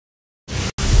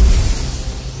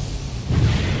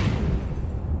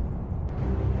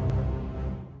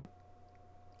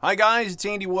Hi guys, it's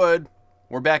Andy Wood.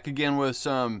 We're back again with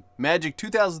some Magic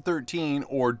 2013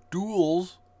 or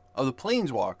Duels of the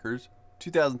Planeswalkers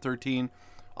 2013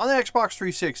 on the Xbox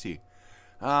 360.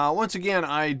 Once again,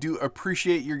 I do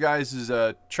appreciate your guys'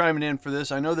 chiming in for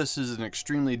this. I know this is an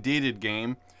extremely dated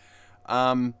game.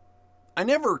 I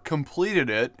never completed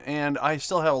it, and I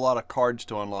still have a lot of cards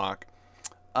to unlock.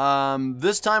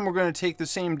 This time we're going to take the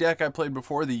same deck I played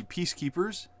before, the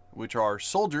Peacekeepers, which are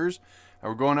soldiers, and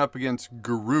we're going up against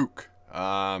Garruk.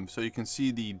 So you can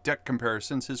see the deck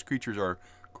comparisons. His creatures are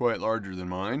quite larger than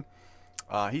mine.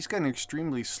 He's got an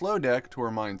extremely slow deck to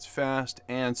where mine's fast,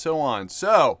 and so on.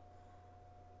 So,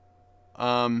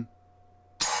 we'll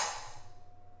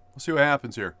see what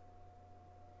happens here.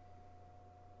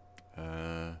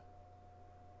 Oh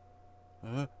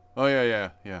yeah,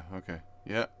 okay,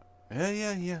 yeah,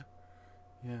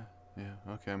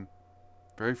 okay. I'm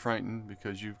very frightened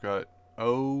because you've got,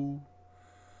 oh,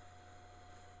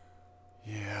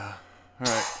 yeah.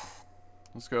 All right,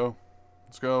 let's go.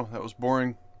 That was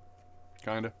boring,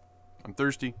 kinda. I'm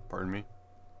thirsty. Pardon me.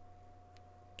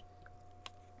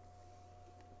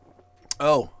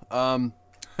 Oh,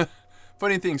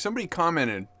 funny thing. Somebody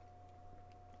commented,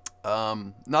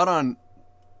 not on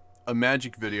a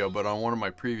Magic video, but on one of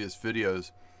my previous videos,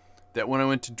 that when I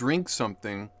went to drink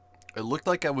something, it looked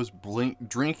like I was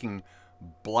drinking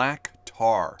black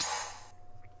tar.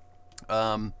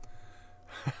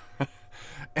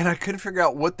 And I couldn't figure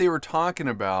out what they were talking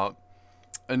about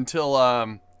until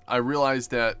I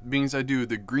realized that, being as I do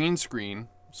the green screen,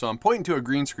 so I'm pointing to a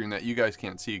green screen that you guys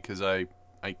can't see because I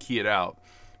key it out.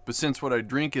 But since what I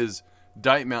drink is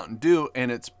Diet Mountain Dew, and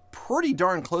it's pretty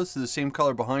darn close to the same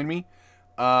color behind me,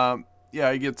 yeah,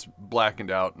 it gets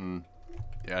blackened out, and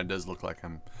yeah, it does look like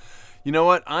I'm... You know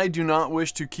what? I do not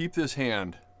wish to keep this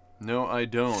hand. No, I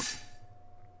don't.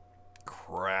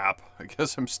 Crap. I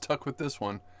guess I'm stuck with this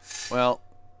one. Well,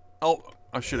 oh,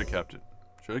 I should have kept it.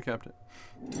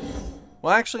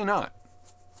 Well, actually not.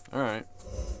 Alright.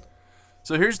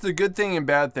 So here's the good thing and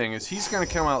bad thing, is he's going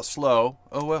to come out slow.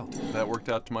 Oh well, that worked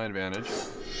out to my advantage.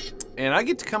 And I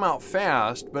get to come out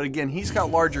fast, but again, he's got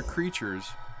larger creatures.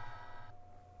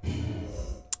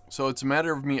 So it's a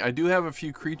matter of me. I do have a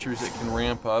few creatures that can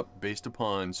ramp up based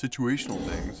upon situational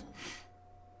things.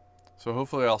 So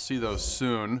hopefully I'll see those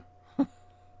soon.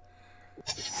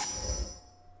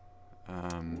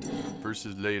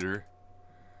 Versus later.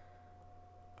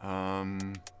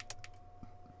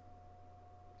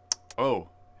 Oh,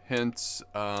 hence,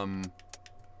 let's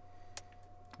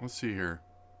see here.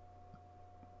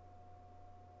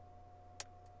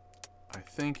 I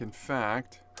think, in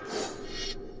fact,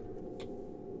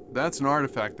 that's an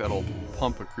artifact that'll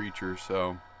pump a creature,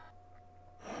 so...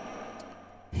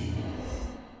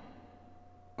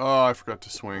 Oh, I forgot to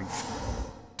swing.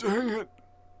 Dang it!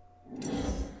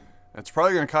 That's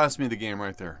probably going to cost me the game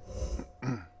right there.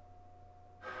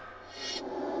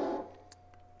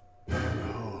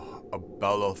 Oh, a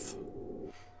Baloth.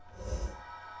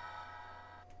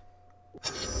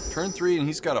 Turn 3 and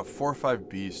he's got a 4/5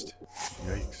 beast.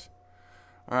 Yikes.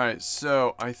 Alright,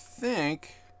 so I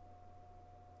think...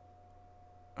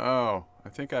 Oh, I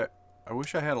think I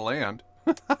wish I had a land.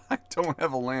 I don't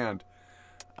have a land.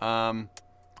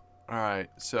 Alright,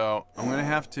 so I'm going to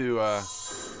have to...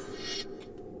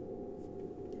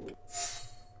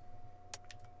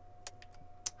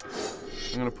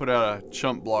 I'm going to put out a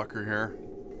chump blocker here.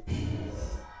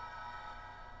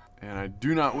 And I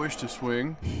do not wish to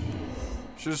swing.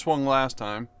 Should have swung last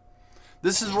time.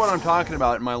 This is what I'm talking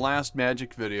about in my last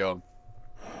Magic video.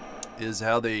 Is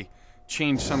how they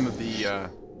changed some of the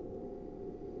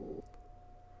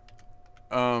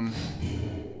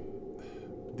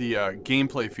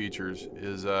gameplay features.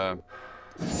 Is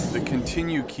the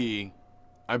continue key,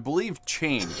 I believe,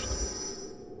 changed.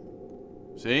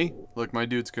 See? Look, my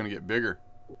dude's gonna get bigger.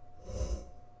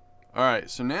 Alright,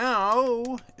 so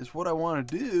now is what I want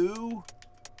to do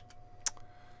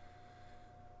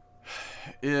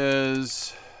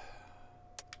is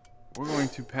we're going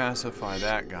to pacify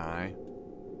that guy.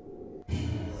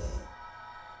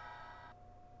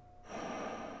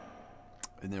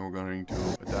 And then we're going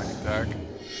to attack.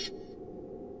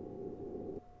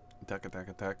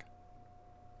 Attack.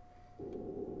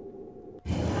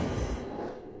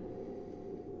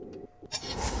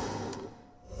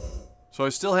 So I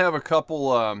still have a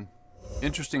couple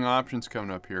interesting options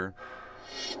coming up here.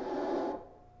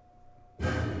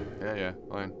 Yeah,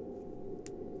 fine.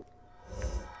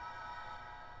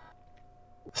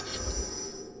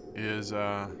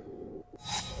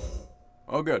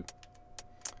 Oh good.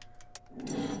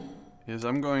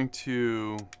 I'm going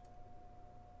to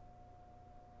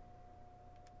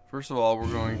First of all, we're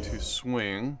going to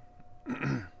swing.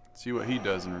 See what he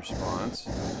does in response.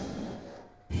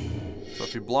 So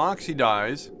if he blocks, he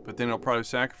dies, but then he'll probably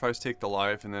sacrifice, take the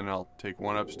life, and then I'll take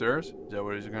one upstairs. Is that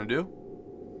what he's going to do?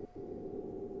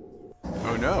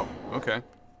 Oh no. Okay.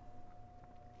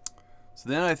 So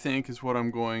then I think is what I'm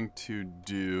going to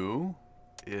do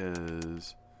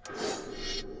is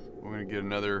we're going to get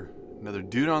another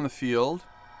dude on the field,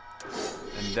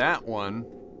 and that one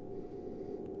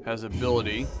has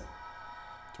ability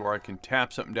to where I can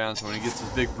tap something down so when he gets his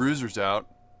big bruisers out.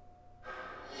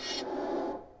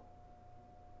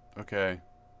 Okay.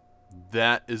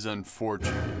 That is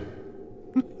unfortunate.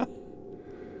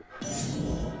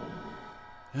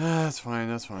 That's fine,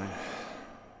 that's fine.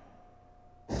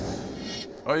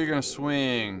 Oh, you're gonna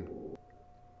swing.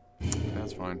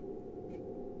 That's fine.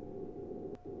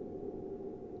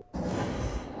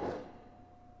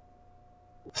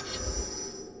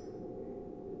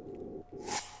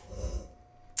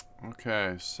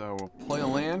 Okay, so we'll play a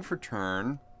land for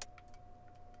turn.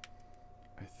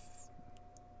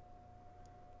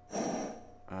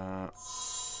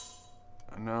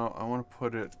 No, I want to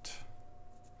put it.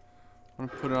 I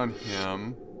want to put it on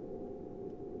him,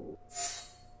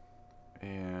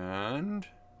 and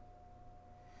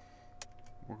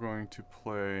we're going to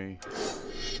play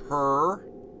her,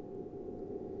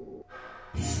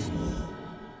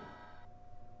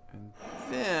 and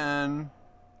then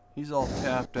he's all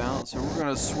tapped out, so we're going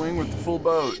to swing with the full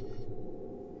boat.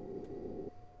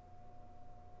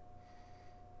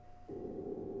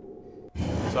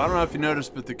 So I don't know if you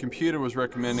noticed, but the computer was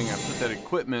recommending I put that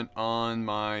equipment on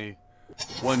my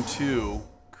 1/2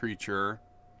 creature,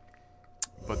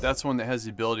 but that's one that has the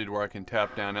ability to where I can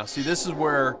tap down. Now see, this is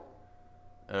where,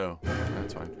 oh,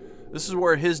 that's fine. This is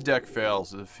where his deck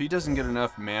fails. If he doesn't get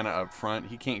enough mana up front,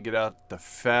 he can't get out the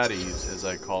fatties, as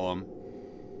I call them.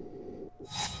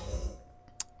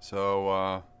 So,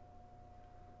 I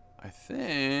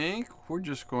think we're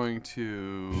just going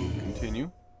to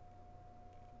continue.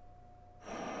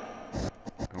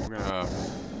 And we're gonna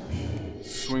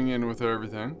swing in with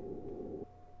everything.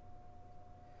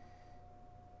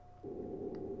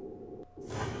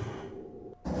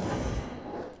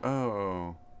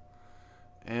 Oh.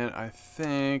 And I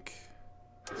think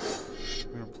I'm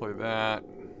gonna play that.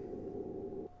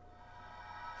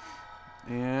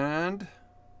 And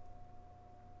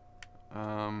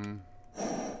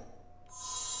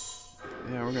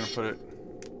yeah, we're gonna put it,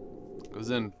 because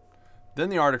then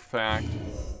the artifact,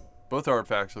 both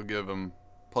artifacts will give him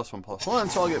 +1/+1,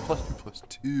 so I'll get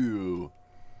 +2/+2.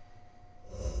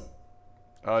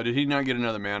 Did he not get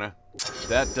another mana?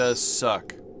 That does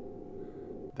suck.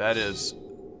 That is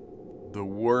the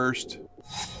worst.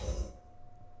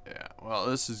 Yeah, well,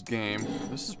 this is game.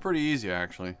 This is pretty easy,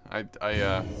 actually. I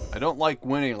don't like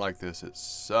winning like this. It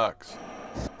sucks.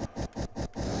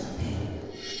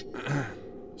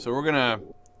 So we're gonna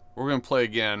play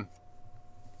again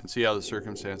and see how the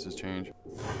circumstances change.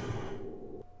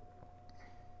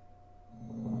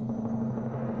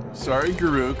 Sorry,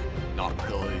 Garruk. Not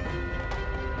really.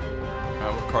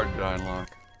 What card did I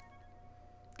unlock?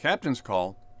 Captain's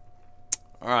Call.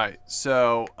 Alright,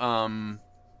 so, I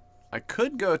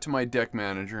could go to my deck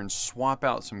manager and swap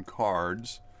out some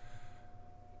cards.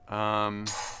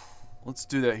 Let's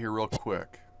do that here real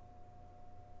quick.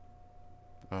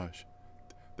 Gosh.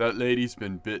 That lady's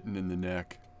been bitten in the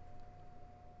neck.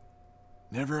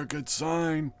 Never a good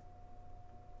sign.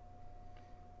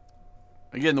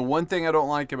 Again, the one thing I don't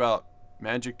like about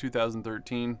Magic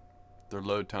 2013, their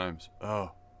load times.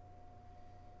 Oh.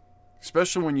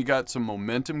 Especially when you got some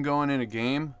momentum going in a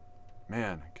game.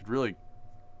 Man, it could really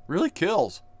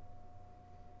kills.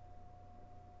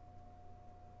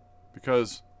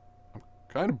 Because I'm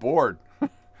kind of bored.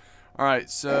 Alright,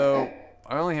 so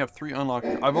I only have 3 unlocked.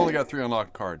 I've only got 3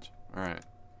 unlocked cards. Alright.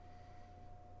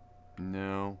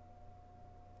 No.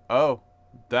 Oh,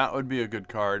 that would be a good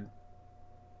card.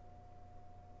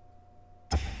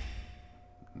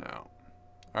 No.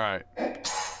 Alright.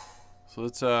 So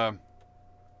let's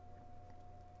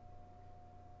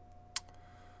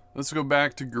go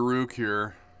back to Garruk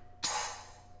here.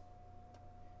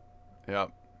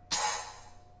 Yep.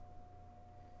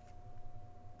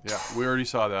 Yeah, we already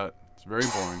saw that. It's very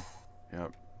boring.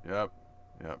 Yep.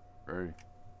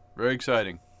 Very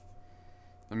exciting.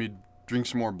 Let me drink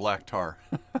some more black tar.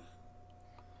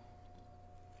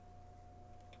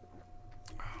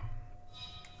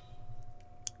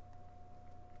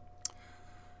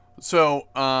 So,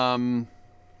 my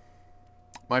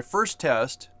first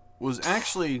test was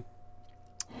actually,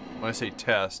 when I say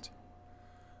test,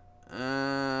 is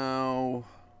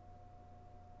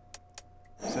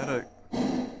that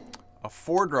a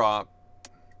 4-drop.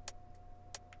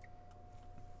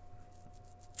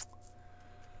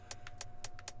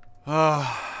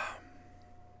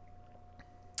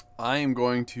 I am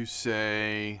going to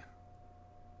say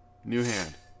new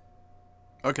hand.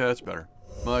 Okay, that's better.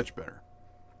 Much better.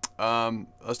 I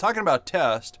was talking about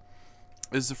test.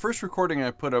 This is the first recording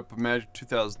I put up of Magic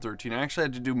 2013. I actually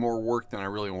had to do more work than I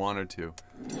really wanted to.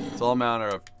 It's all a matter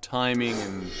of timing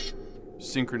and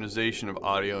synchronization of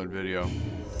audio and video.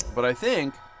 But I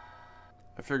think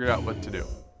I figured out what to do.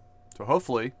 So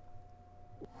hopefully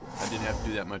I didn't have to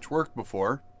do that much work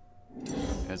before.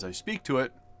 As I speak to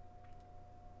it.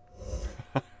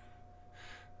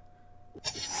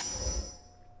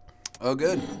 Oh,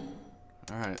 good.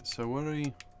 Alright, so what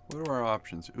are our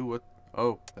options? Ooh, what?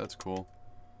 Oh, that's cool.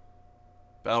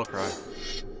 Battle cry.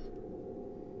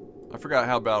 I forgot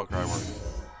how battle cry works.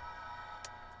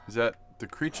 Is that the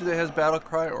creature that has battle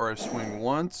cry, or I swing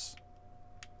once?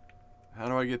 How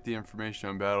do I get the information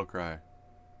on battle cry?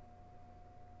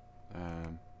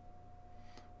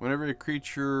 Whenever a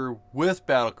creature with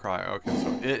battle cry, okay,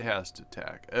 so it has to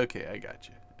attack. Okay, I got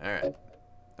you. All right.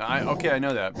 Okay, I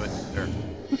know that, but there.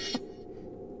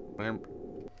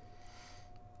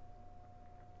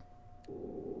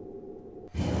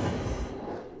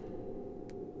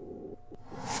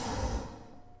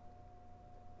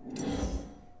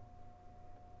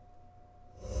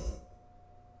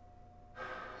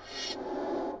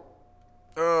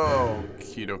 Oh,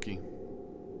 okie dokie.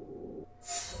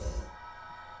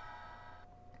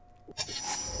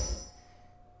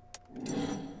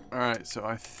 Alright, so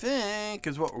I think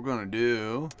is what we're gonna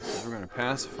do is we're gonna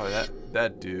pacify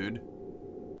that dude.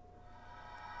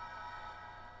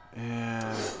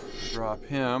 And drop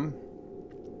him.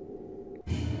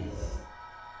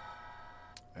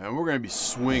 And we're gonna be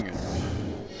swinging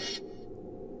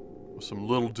with some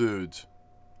little dudes.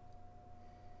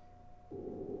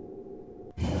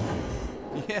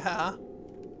 Yeah.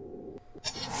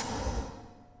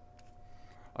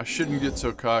 I shouldn't get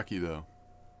so cocky though.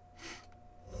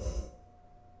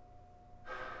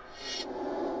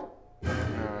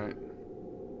 Alright.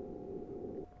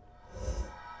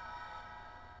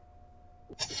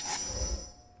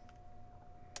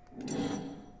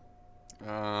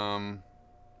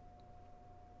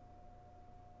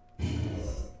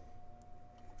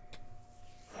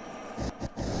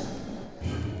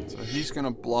 So he's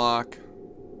gonna block,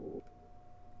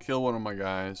 kill one of my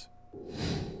guys.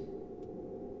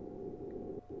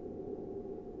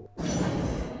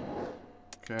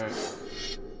 Okay.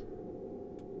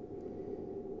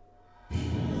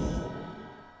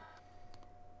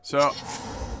 So,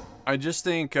 I just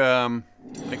think I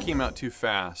came out too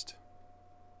fast.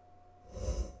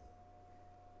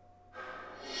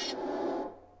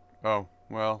 Oh,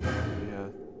 well, yeah,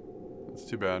 that's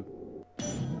too bad.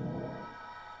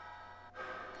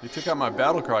 He took out my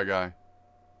battle cry guy.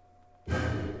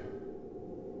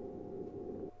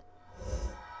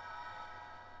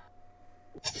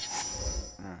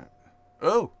 Alright.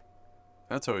 Oh!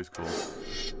 That's always cool.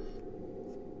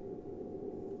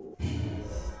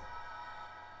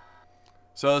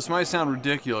 So this might sound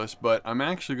ridiculous, but I'm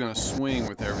actually going to swing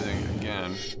with everything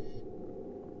again.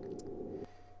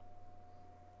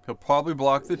 He'll probably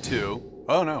block the 2.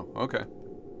 Oh no, okay.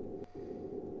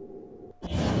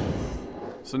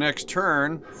 So next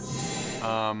turn,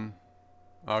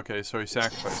 okay, so he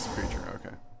sacrificed the creature,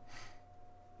 okay.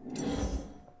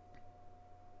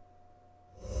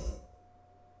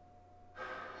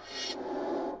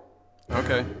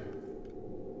 Okay.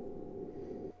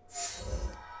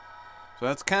 So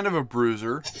that's kind of a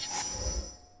bruiser,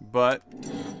 but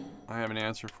I have an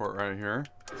answer for it right here.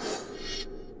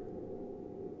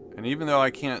 And even though I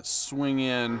can't swing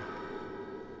in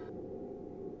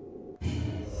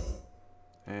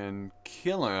and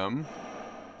kill him,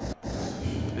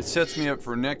 it sets me up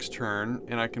for next turn,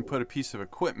 and I can put a piece of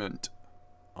equipment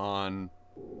on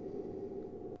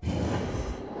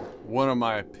one of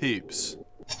my peeps.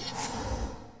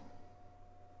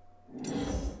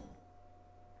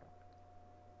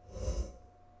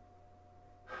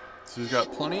 So he's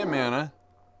got plenty of mana.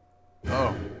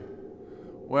 Oh.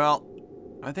 Well,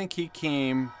 I think he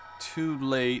came too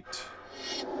late.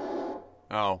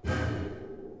 Oh.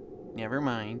 Never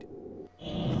mind.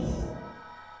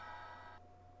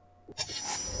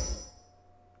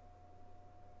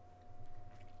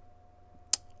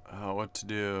 Oh, what to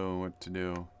do? What to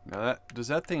do? Now does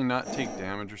that thing not take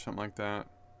damage or something like that?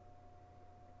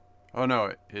 Oh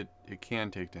no, it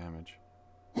can take damage.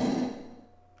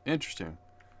 Interesting.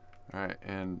 Alright,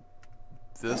 and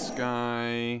this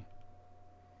guy,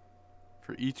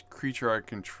 for each creature I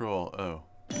control, oh.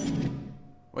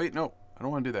 Wait, no, I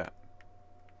don't want to do that.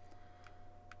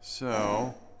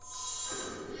 So...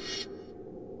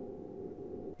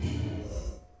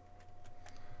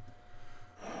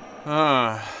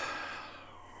 Alright,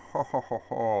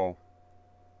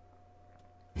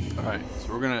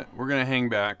 so we're gonna hang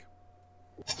back.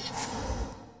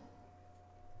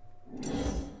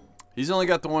 He's only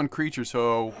got the one creature,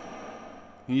 so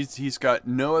he's got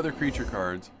no other creature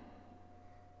cards.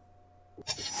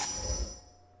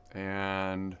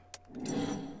 And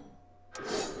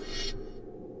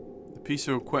the piece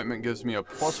of equipment gives me a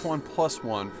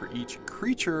 +1/+1 for each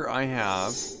creature I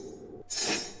have.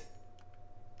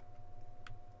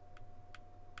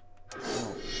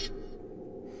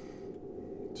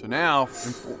 So now,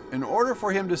 in order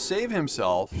for him to save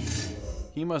himself,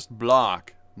 he must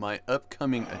block my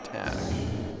upcoming attack.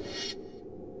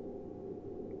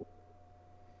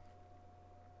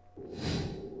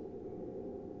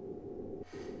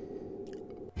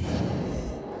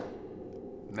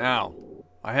 Now,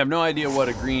 I have no idea what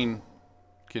a green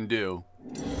can do,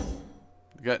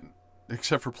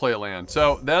 except for play a land.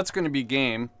 So that's going to be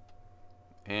game,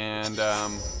 and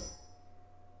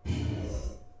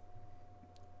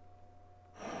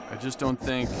I just don't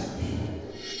think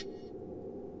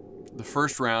the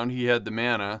first round he had the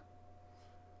mana,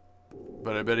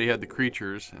 but I bet he had the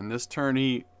creatures. And this turn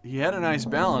he had a nice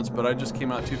balance, but I just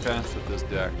came out too fast with this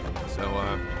deck. So,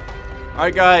 all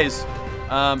right, guys.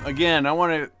 Again, I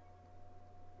want to.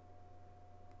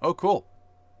 Oh, cool.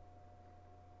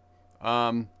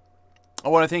 I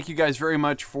want to thank you guys very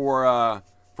much for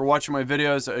watching my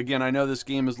videos. Again, I know this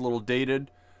game is a little dated.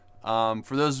 For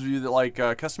those of you that like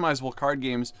customizable card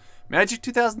games, Magic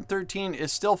 2013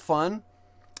 is still fun.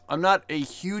 I'm not a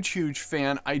huge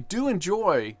fan. I do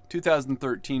enjoy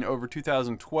 2013 over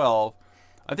 2012.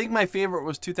 I think my favorite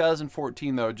was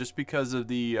 2014 though, just because of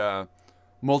the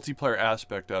multiplayer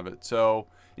aspect of it. So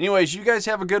anyways, you guys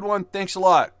have a good one. Thanks a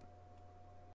lot.